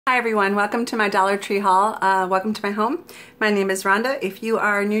Hi everyone, welcome to my Dollar Tree haul. Welcome to my home. My name is Rhonda. If you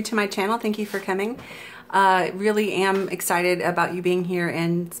are new to my channel, thank you for coming. Really am excited about you being here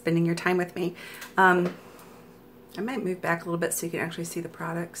and spending your time with me. I might move back a little bit so you can actually see the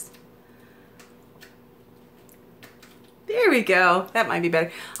products. There we go. That might be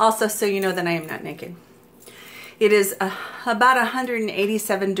better. Also, so you know that I am not naked. It is about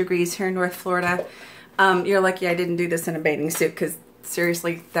 187 degrees here in North Florida. You're lucky I didn't do this in a bathing suit because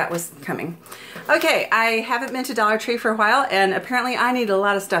seriously, that was coming. Okay, I haven't been to Dollar Tree for a while, and apparently I need a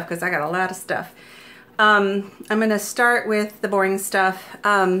lot of stuff because I got a lot of stuff. I'm going to start with the boring stuff,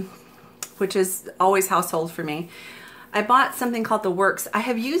 which is always household for me. I bought something called The Works. I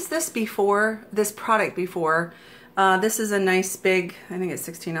have used this before, this product before. This is a nice big, I think it's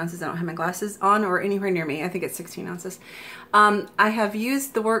 16 ounces. I don't have my glasses on or anywhere near me. I think it's 16 ounces. I have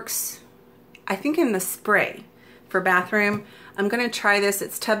used The Works, I think in the spray for bathroom. I'm going to try this.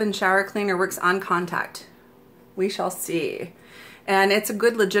 It's Tub and Shower Cleaner, works on contact. We shall see. And it's a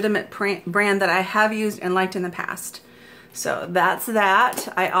good legitimate brand that I have used and liked in the past. So that's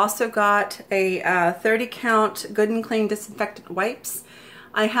that. I also got a 30 count Good and Clean disinfectant wipes.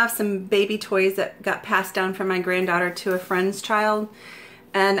 I have some baby toys that got passed down from my granddaughter to a friend's child,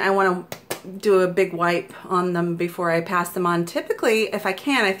 and I want to do a big wipe on them before I pass them on. Typically, if I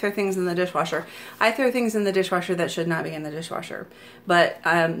can, I throw things in the dishwasher. I throw things in the dishwasher that should not be in the dishwasher, but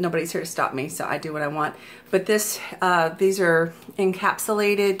nobody's here to stop me, so I do what I want. But this, these are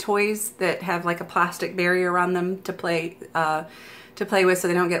encapsulated toys that have like a plastic barrier around them to play with so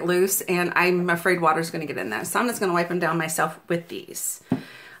they don't get loose, and I'm afraid water's going to get in there. So I'm just going to wipe them down myself with these.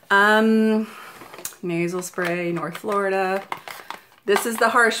 Nasal spray, North Florida. This is the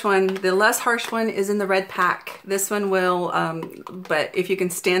harsh one. The less harsh one is in the red pack. This one will, but if you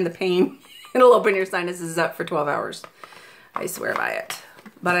can stand the pain, it'll open your sinuses up for 12 hours. I swear by it.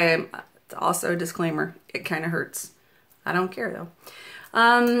 But I am also a disclaimer, it kind of hurts. I don't care though.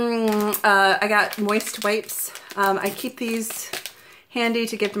 I got moist wipes. I keep these handy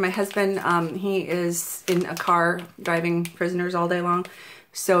to give to my husband. He is in a car driving prisoners all day long.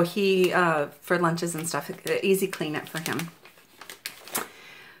 So he, for lunches and stuff, easy cleanup for him.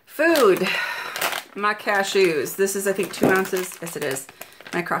 Food, my cashews. This is, I think, 2 ounces. Yes, it is.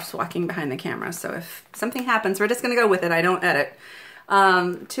 Mycroft's walking behind the camera, so if something happens, we're just going to go with it. I don't edit.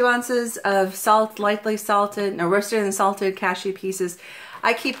 2 ounces of salt, lightly salted, no, roasted and salted cashew pieces.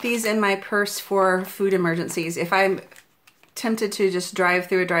 I keep these in my purse for food emergencies. If I'm tempted to just drive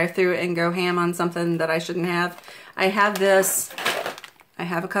through and go ham on something that I shouldn't have, I have this. I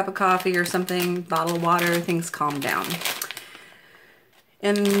have a cup of coffee or something, bottle of water, things calm down.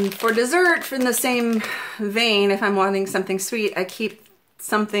 And for dessert, in the same vein, if I'm wanting something sweet, I keep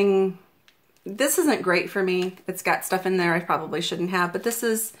something, this isn't great for me. It's got stuff in there I probably shouldn't have, but this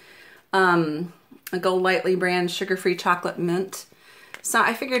is a Go Lightly brand sugar-free chocolate mint. So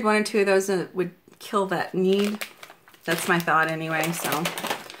I figured 1 or 2 of those would kill that need. That's my thought anyway, so.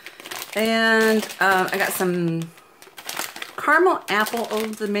 And I got some caramel apple,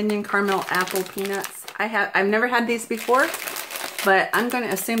 Old Dominion caramel apple peanuts. I've never had these before, but I'm going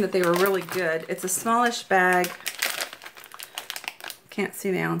to assume that they were really good. It's a smallish bag. Can't see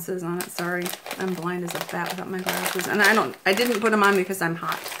the ounces on it, sorry. I'm blind as a bat without my glasses. And I didn't put them on because I'm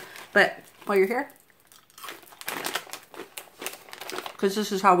hot. But while you're here, because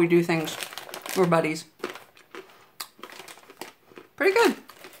this is how we do things. We're buddies. Pretty good.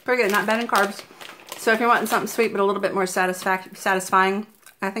 Pretty good. Not bad in carbs. So if you're wanting something sweet but a little bit more satisfying,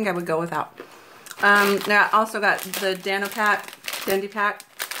 I think I would go without. Now I also got the Dandy Pack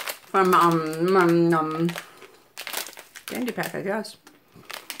from Dandy Pack, I guess.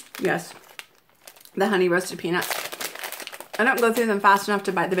 Yes, the honey roasted peanuts. I don't go through them fast enough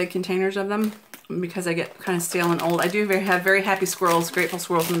to buy the big containers of them because I get kind of stale and old. I do have very happy squirrels, grateful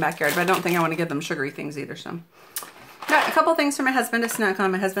squirrels in the backyard, but I don't think I want to give them sugary things either. So got a couple things for my husband to snack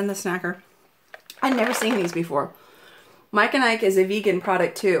on. My husband, the snacker. I've never seen these before. Mike and Ike is a vegan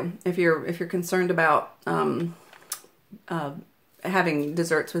product too. If you're concerned about having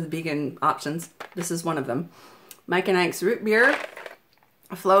desserts with vegan options, this is one of them. Mike and Ike's root beer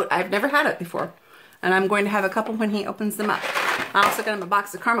float. I've never had it before, and I'm going to have a couple when he opens them up. I also got him a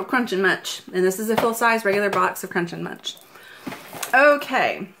box of caramel crunch and munch, and this is a full-size regular box of crunch and munch.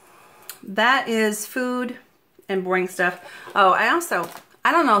 Okay, that is food and boring stuff. Oh, I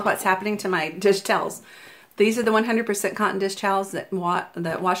don't know what's happening to my dish towels. These are the 100% cotton dish towels that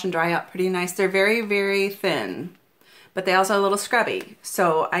wash and dry out pretty nice. They're very, very thin, but they also are a little scrubby.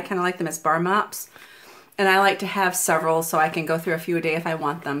 So I kind of like them as bar mops. And I like to have several so I can go through a few a day if I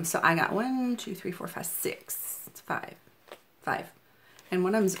want them. So I got 1, 2, 3, 4, 5, 6. It's five. and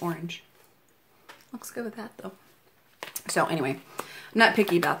one of them's orange. Looks good with that though. So anyway, I'm not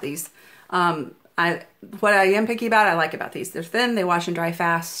picky about these. What I am picky about, I like about these. They're thin, they wash and dry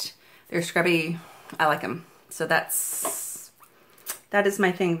fast, they're scrubby. I like them. So that is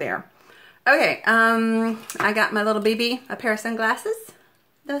my thing there. Okay, I got my little baby a pair of sunglasses.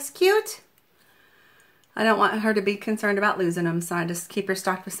 That's cute. I don't want her to be concerned about losing them, so I just keep her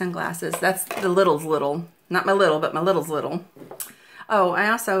stocked with sunglasses. That's the little's little. Not my little, but my little's little. Oh, I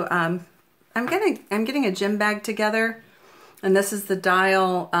also, I'm getting a gym bag together, and this is the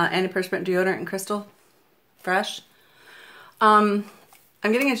Dial antiperspirant deodorant and Crystal Fresh. I'm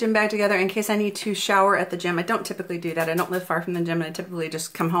getting a gym bag together in case I need to shower at the gym. I don't typically do that. I don't live far from the gym, and I typically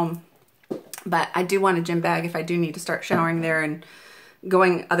just come home. But I do want a gym bag if I do need to start showering there and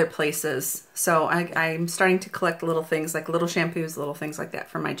going other places. So I'm starting to collect little things like little shampoos, little things like that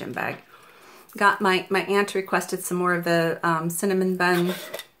for my gym bag. Got my aunt requested some more of the cinnamon bun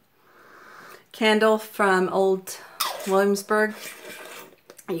candle from Old Williamsburg.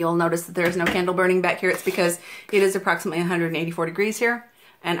 You'll notice that there's no candle burning back here. It's because it is approximately 184 degrees here,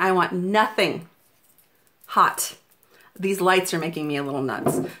 and I want nothing hot. These lights are making me a little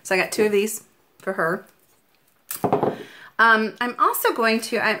nuts. So I got 2 of these for her. I'm also going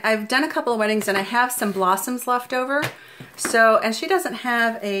to, I've done a couple of weddings and I have some blossoms left over. So, and she doesn't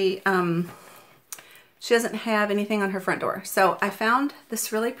have anything on her front door. So I found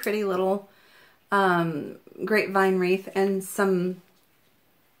this really pretty little grapevine wreath and some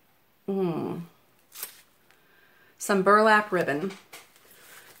burlap ribbon.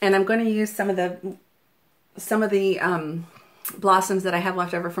 And I'm going to use some of the blossoms that I have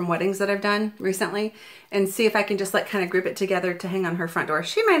left over from weddings that I've done recently and see if I can just like kind of group it together to hang on her front door.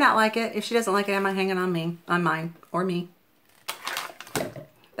 She may not like it. If she doesn't like it, I might hang it on mine or me.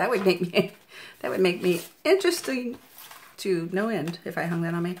 That would make me interesting to no end if I hung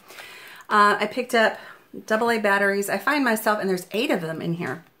that on me. I picked up AA batteries. I find myself, and there's 8 of them in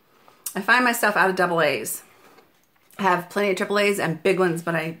here. I find myself out of AA's. I have plenty of AAA's and big ones,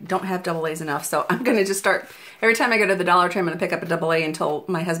 but I don't have AA's enough. So I'm going to just start, every time I go to the Dollar Tree, I'm going to pick up a AA until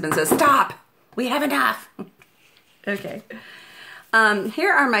my husband says, stop, we have enough. Okay.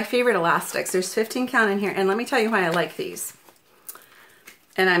 Here are my favorite elastics. There's 15 count in here. And let me tell you why I like these.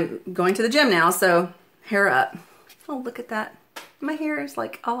 And I'm going to the gym now, so hair up. Oh, look at that. My hair is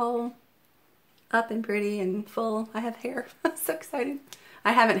like all up and pretty and full. I have hair. I'm so excited.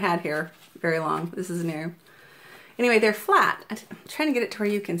 I haven't had hair very long. This is new. Anyway, they're flat. I'm trying to get it to where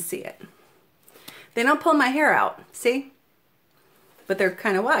you can see it. They don't pull my hair out, see? But they're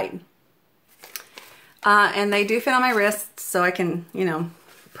kind of wide. And they do fit on my wrists, so I can, you know,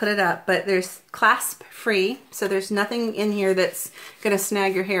 put it up. But there's clasp free, so there's nothing in here that's going to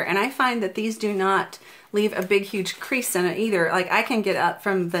snag your hair. And I find that these do not leave a big, huge crease in it either. Like, I can get up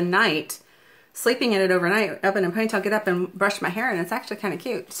from the night, sleeping in it overnight, up in a ponytail, get up and brush my hair, and it's actually kind of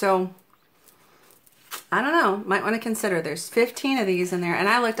cute. So I don't know, might want to consider. There's 15 of these in there, and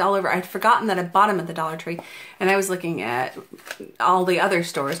I looked all over. I'd forgotten that I bought them at the Dollar Tree, and I was looking at all the other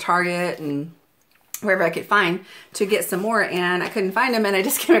stores, Target and wherever I could find, to get some more, and I couldn't find them, and I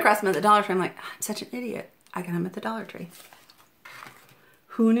just came across them at the Dollar Tree. I'm like, I'm such an idiot. I got them at the Dollar Tree.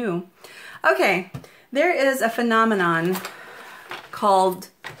 Who knew? Okay, there is a phenomenon called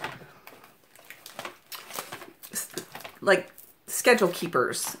like schedule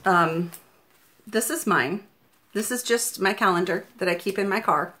keepers. This is mine. This is just my calendar that I keep in my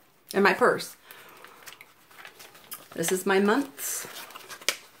car, in my purse. This is my months.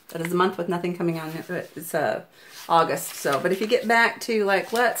 That is a month with nothing coming on it. It's August. So, but if you get back to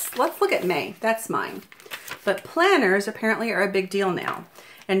like, let's look at May. That's mine. But planners apparently are a big deal now.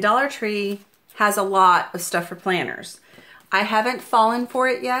 And Dollar Tree has a lot of stuff for planners. I haven't fallen for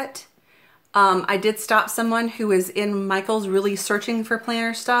it yet. I did stop someone who was in Michael's really searching for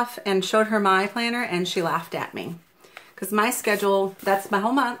planner stuff and showed her my planner, and she laughed at me. Because my schedule, that's my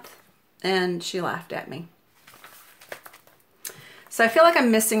whole month, and she laughed at me. So I feel like I'm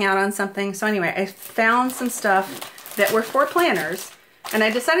missing out on something. So anyway, I found some stuff that were for planners, and I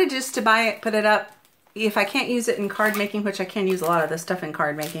decided just to buy it, put it up. If I can't use it in card making, which I can use a lot of this stuff in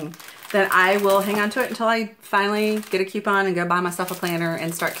card making, then I will hang on to it until I finally get a coupon and go buy myself a planner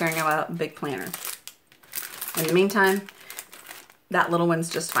and start carrying out a big planner. In the meantime, that little one's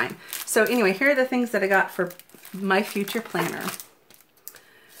just fine. So anyway, here are the things that I got for my future planner.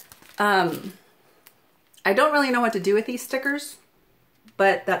 I don't really know what to do with these stickers,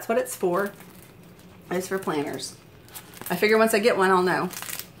 but that's what it's for. It's for planners. I figure once I get one, I'll know.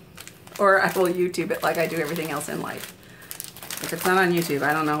 Or I will YouTube it like I do everything else in life. If it's not on YouTube,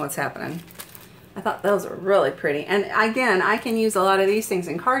 I don't know what's happening. I thought those were really pretty. And again, I can use a lot of these things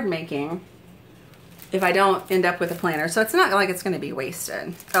in card making if I don't end up with a planner. So it's not like it's going to be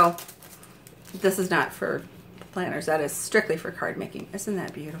wasted. Oh, this is not for planners. That is strictly for card making. Isn't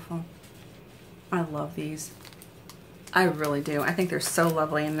that beautiful? I love these. I really do. I think they're so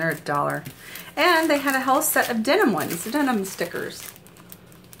lovely, and they're $1. And they had a whole set of denim ones, denim stickers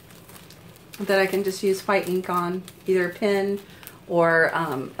that I can just use white ink on, either a pen or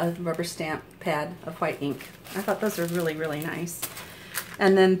a rubber stamp pad of white ink. I thought those were really, really nice.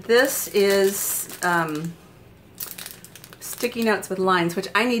 And then this is sticky notes with lines, which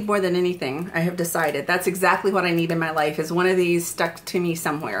I need more than anything. I have decided that's exactly what I need in my life, is one of these stuck to me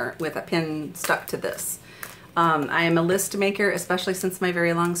somewhere with a pin stuck to this. I am a list maker, especially since my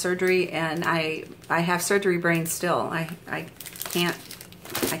very long surgery, and I have surgery brain still. I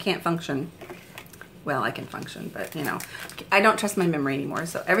can't function. Well, I can function, but you know, I don't trust my memory anymore,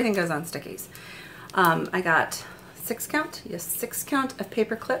 so everything goes on stickies. I got 6 count, yes, 6 count of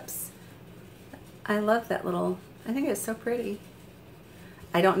paper clips. I love that little, I think it's so pretty.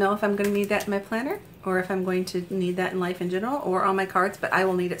 I don't know if I'm going to need that in my planner, or if I'm going to need that in life in general, or on my cards, but I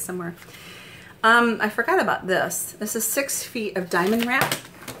will need it somewhere. I forgot about this. This is 6 feet of diamond wrap,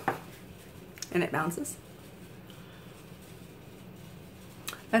 and it bounces.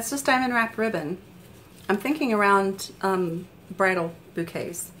 That's just diamond wrap ribbon. I'm thinking around bridal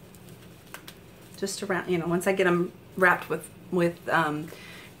bouquets. Just around, you know, once I get them wrapped with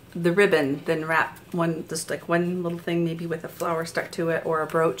the ribbon, then wrap one, just like one little thing, maybe with a flower stuck to it, or a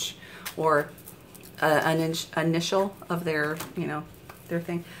brooch, or an initial of their, you know, their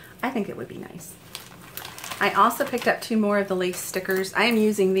thing. I think it would be nice. I also picked up 2 more of the lace stickers. I am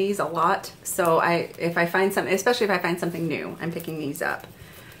using these a lot, so if I find something, especially if I find something new, I'm picking these up.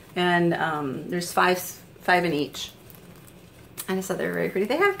 And there's 5 in each. I just thought they were very pretty.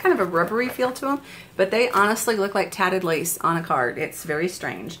 They have kind of a rubbery feel to them, but they honestly look like tatted lace on a card. It's very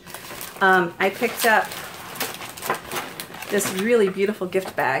strange. I picked up this really beautiful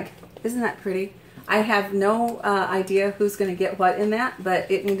gift bag. Isn't that pretty? I have no idea who's going to get what in that,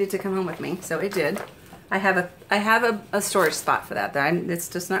 but it needed to come home with me, so it did. I have a storage spot for that. It's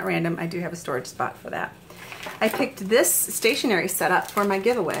just not random. I do have a storage spot for that. I picked this stationery setup for my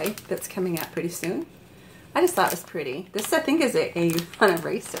giveaway that's coming out pretty soon. I just thought it was pretty. This, I think, is an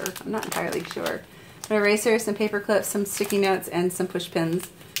eraser. I'm not entirely sure. An eraser, some paper clips, some sticky notes, and some push pins,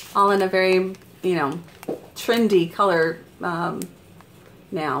 all in a very, you know, trendy color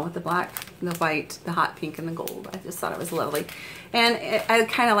now, with the black, the white, the hot pink, and the gold. I just thought it was lovely. And I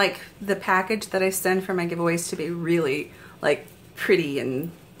kind of like the package that I send for my giveaways to be really, like, pretty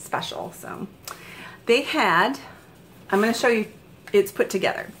and special. So they had, I'm going to show you, it's put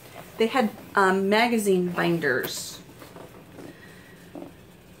together. They had magazine binders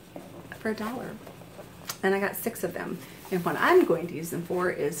for $1, and I got 6 of them. And what I'm going to use them for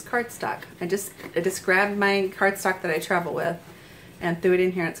is cardstock. I just grabbed my cardstock that I travel with and threw it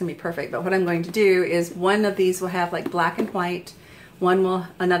in here, and it's gonna be perfect. But what I'm going to do is, one of these will have like black and white,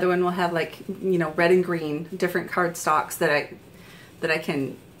 another one will have, like, you know, red and green, different cardstocks that I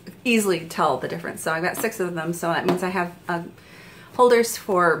can easily tell the difference. So I've got 6 of them, so that means I have holders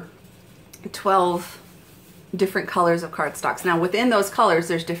for 12 different colors of cardstocks. Now within those colors,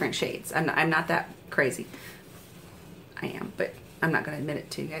 there's different shades. I'm not that crazy. I am, but I'm not going to admit it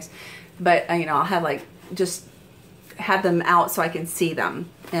to you guys. But you know, I'll have, like, just have them out so I can see them,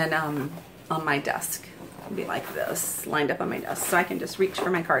 and on my desk. It'll be like this, lined up on my desk, so I can just reach for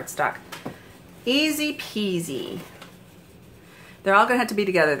my cardstock. Easy peasy. They're all going to have to be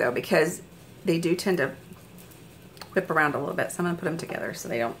together though, because they do tend to whip around a little bit, so I'm going to put them together so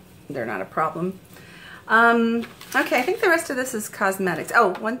they're not a problem. Okay, I think the rest of this is cosmetics.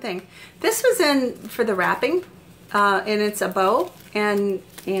 Oh, one thing. This was in for the wrapping, and it's a bow and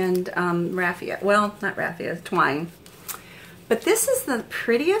raffia. Well, not raffia, twine. But this is the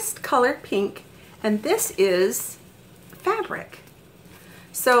prettiest color pink, and this is fabric.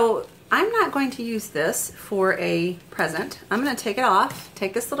 So I'm not going to use this for a present. I'm going to take it off,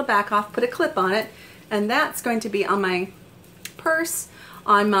 take this little back off, put a clip on it, and that's going to be on my purse,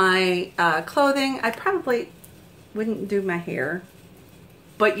 on my clothing. I probably wouldn't do my hair,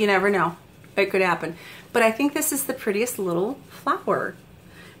 but you never know. It could happen. But I think this is the prettiest little flower.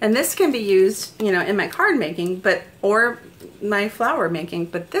 And this can be used, you know, in my card making, or my flower making,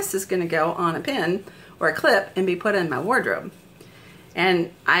 but this is going to go on a pin or a clip and be put in my wardrobe.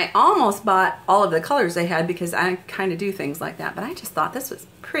 And I almost bought all of the colors they had, because I kind of do things like that, but I just thought this was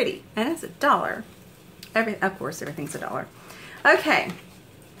pretty, and it's $1. Of course, everything's $1. Okay.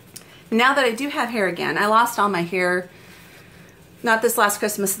 Now that I do have hair again, I lost all my hair Not this last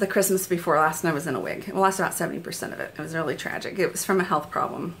Christmas, the Christmas before last, and I was in a wig. I lost about 70% of it. It was really tragic. It was from a health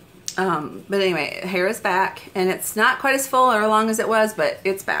problem. But anyway, hair is back, and it's not quite as full or long as it was, but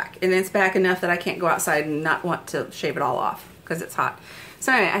it's back. And it's back enough that I can't go outside and not want to shave it all off because it's hot.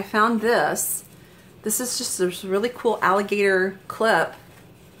 So anyway, I found this. This is just this really cool alligator clip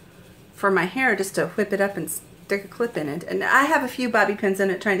for my hair, just to whip it up and stick a clip in it. And I have a few bobby pins in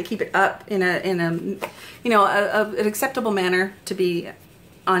it, trying to keep it up in a you know, an acceptable manner to be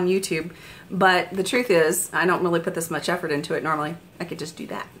on YouTube. But the truth is, I don't really put this much effort into it normally. I could just do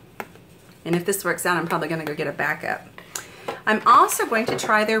that. And if this works out, I'm probably going to go get a backup. I'm also going to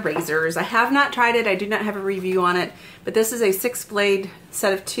try their razors. I have not tried it. I do not have a review on it. But this is a 6-blade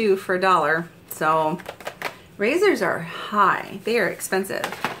set of 2 for $1. So razors are high. They are expensive.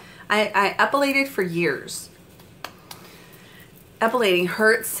 I epilated for years. Epilating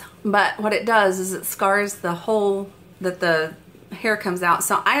hurts, but what it does is it scars the hole that the hair comes out.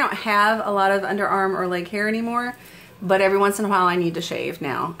 So I don't have a lot of underarm or leg hair anymore, but every once in a while I need to shave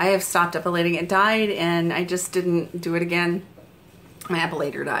now. I have stopped epilating. It died, and I just didn't do it again. My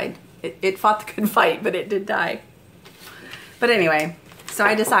epilator died. It fought the good fight, but it did die. But anyway, so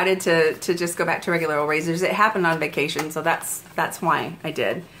I decided to just go back to regular old razors. It happened on vacation, so that's why I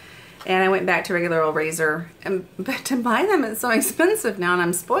did. And I went back to regular old razor, but to buy them it's so expensive now, and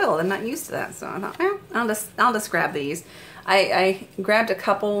I'm spoiled. I'm not used to that, so I thought, eh, I'll just grab these. I grabbed a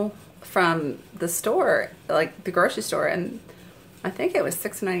couple from the store, like the grocery store, and I think it was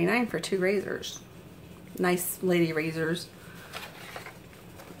 $6.99 for 2 razors. Nice lady razors.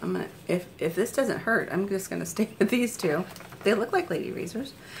 I'm gonna, if this doesn't hurt, I'm just gonna stay with these 2. They look like lady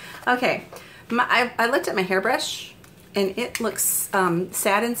razors. Okay, I looked at my hairbrush, and it looks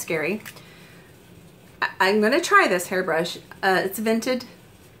sad and scary. I'm going to try this hairbrush. It's vented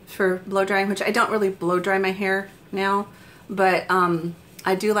for blow drying, which I don't really blow dry my hair now, but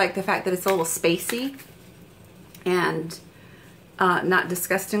I do like the fact that it's a little spacey and not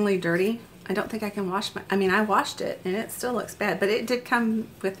disgustingly dirty. I don't think I can wash my, I mean, I washed it and it still looks bad, but it did come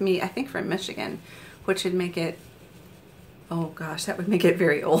with me, I think, from Michigan, which would make it, oh gosh, that would make it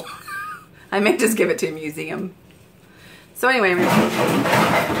very old. I may just give it to a museum. So anyway,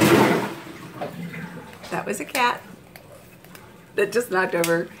 that was a cat that just knocked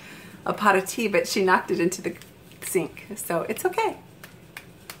over a pot of tea, but she knocked it into the sink, so it's okay.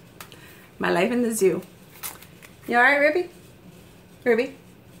 My life in the zoo. You all right, Ruby? Ruby,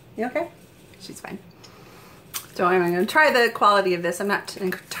 you okay? She's fine. So I'm going to try the quality of this. I'm not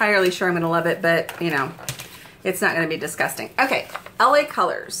entirely sure I'm going to love it, but you know, it's not going to be disgusting. Okay, LA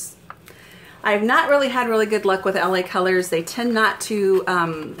Colors. I've not really had really good luck with LA Colors. They tend not to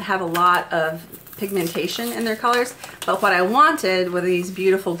have a lot of pigmentation in their colors, but what I wanted were these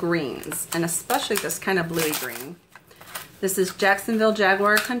beautiful greens, and especially this kind of bluey green. This is Jacksonville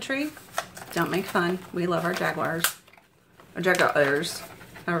Jaguar Country. Don't make fun. We love our Jaguars. Or Jaguars,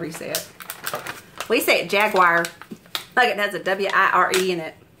 however you say it. We say it Jaguar. Like it has a W-I-R-E in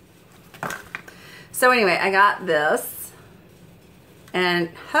it. So anyway, I got this, and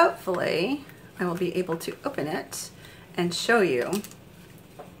hopefully I will be able to open it and show you.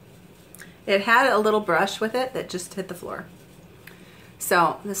 It had a little brush with it that just hit the floor.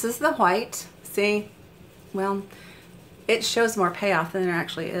 So this is the white. See? Well, it shows more payoff than there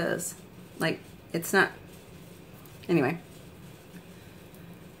actually is. Like, it's not, anyway.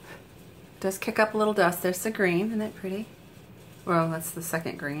 It does kick up a little dust. There's the green. Isn't that pretty? Well, that's the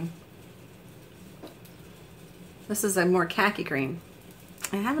second green. This is a more khaki green.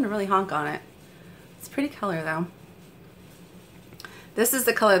 I'm having a really honk on it. It's a pretty color though. This is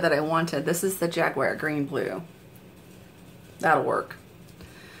the color that I wanted. This is the Jaguar green blue. That'll work.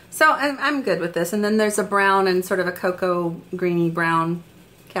 So I'm good with this. And then there's a brown and sort of a cocoa greeny brown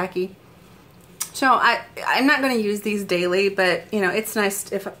khaki. So I'm not going to use these daily, but you know, it's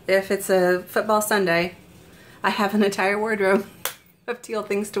nice if it's a football Sunday. I have an entire wardrobe of teal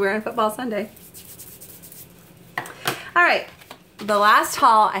things to wear on football Sunday. All right. The last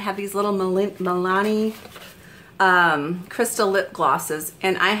haul, I have these little Milani crystal lip glosses,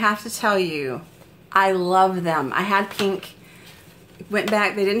 and I have to tell you, I love them. I had pink, went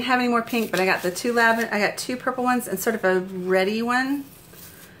back, they didn't have any more pink, but I got the two lavender, I got 2 purple ones and sort of a reddy one.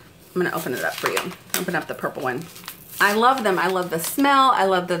 I'm gonna open it up for you. Open up the purple one. I love them. I love the smell. I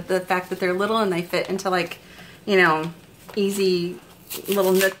love the fact that they're little and they fit into, like, you know, easy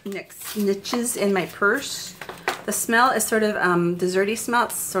little niches in my purse. The smell is sort of desserty smell.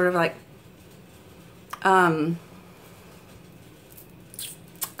 It's sort of like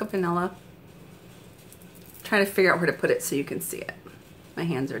vanilla. I'm trying to figure out where to put it so you can see it. My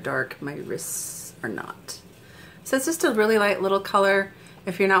hands are dark. My wrists are not. So it's just a really light little color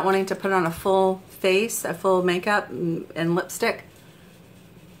if you're not wanting to put on a full face, a full makeup and lipstick.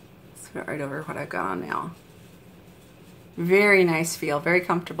 Let's put it right over what I've got on now. Very nice feel, very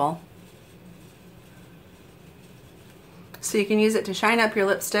comfortable. So you can use it to shine up your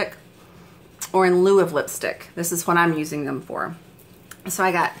lipstick or in lieu of lipstick. This is what I'm using them for. So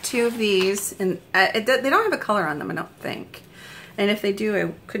I got 2 of these, and they don't have a color on them, I don't think. And if they do,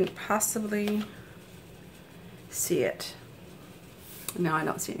 I couldn't possibly see it. No, I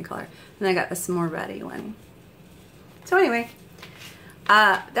don't see any color. And I got this more reddy one. So anyway,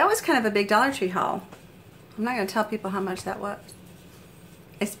 that was kind of a big Dollar Tree haul. I'm not going to tell people how much that was.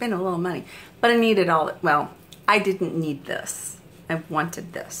 I spent a little money, but I needed all, well, I didn't need this. I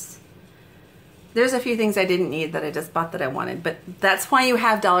wanted this. There's a few things I didn't need that I just bought that I wanted, but that's why you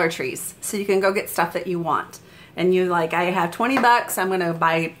have Dollar Trees, so you can go get stuff that you want. And you like, I have 20 bucks, I'm gonna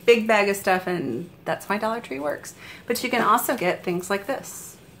buy a big bag of stuff, and that's why Dollar Tree works. But you can also get things like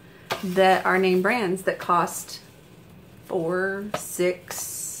this that are name brands that cost $4,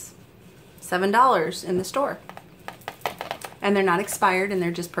 $6, $7 in the store. And they're not expired, and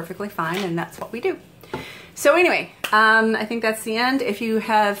they're just perfectly fine, and that's what we do. So anyway, I think that's the end. If you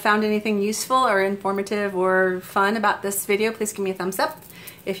have found anything useful or informative or fun about this video, please give me a thumbs up.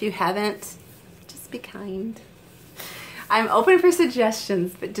 If you haven't, just be kind. I'm open for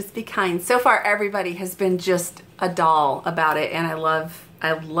suggestions, but just be kind. So far, everybody has been just a doll about it, and I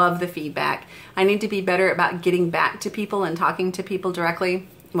love the feedback. I need to be better about getting back to people and talking to people directly.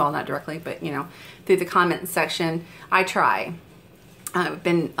 Well, not directly, but you know, through the comment section. I try. I've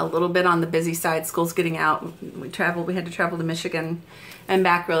been a little bit on the busy side. School's getting out. We had to travel to Michigan and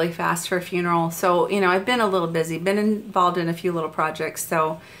back really fast for a funeral. So, you know, I've been a little busy, been involved in a few little projects.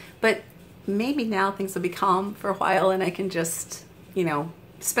 So, but maybe now things will be calm for a while and I can just, you know,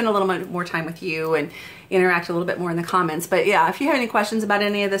 spend a little more time with you and interact a little bit more in the comments. But yeah, if you have any questions about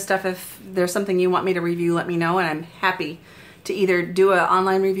any of this stuff, if there's something you want me to review, let me know. And I'm happy to either do an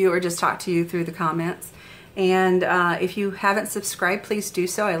online review or just talk to you through the comments. And if you haven't subscribed, please do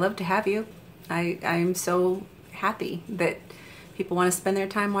so. I love to have you. I'm so happy that people want to spend their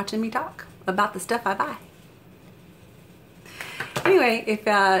time watching me talk about the stuff I buy. Anyway,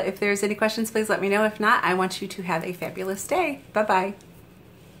 if there's any questions, please let me know. If not, I want you to have a fabulous day. Bye-bye.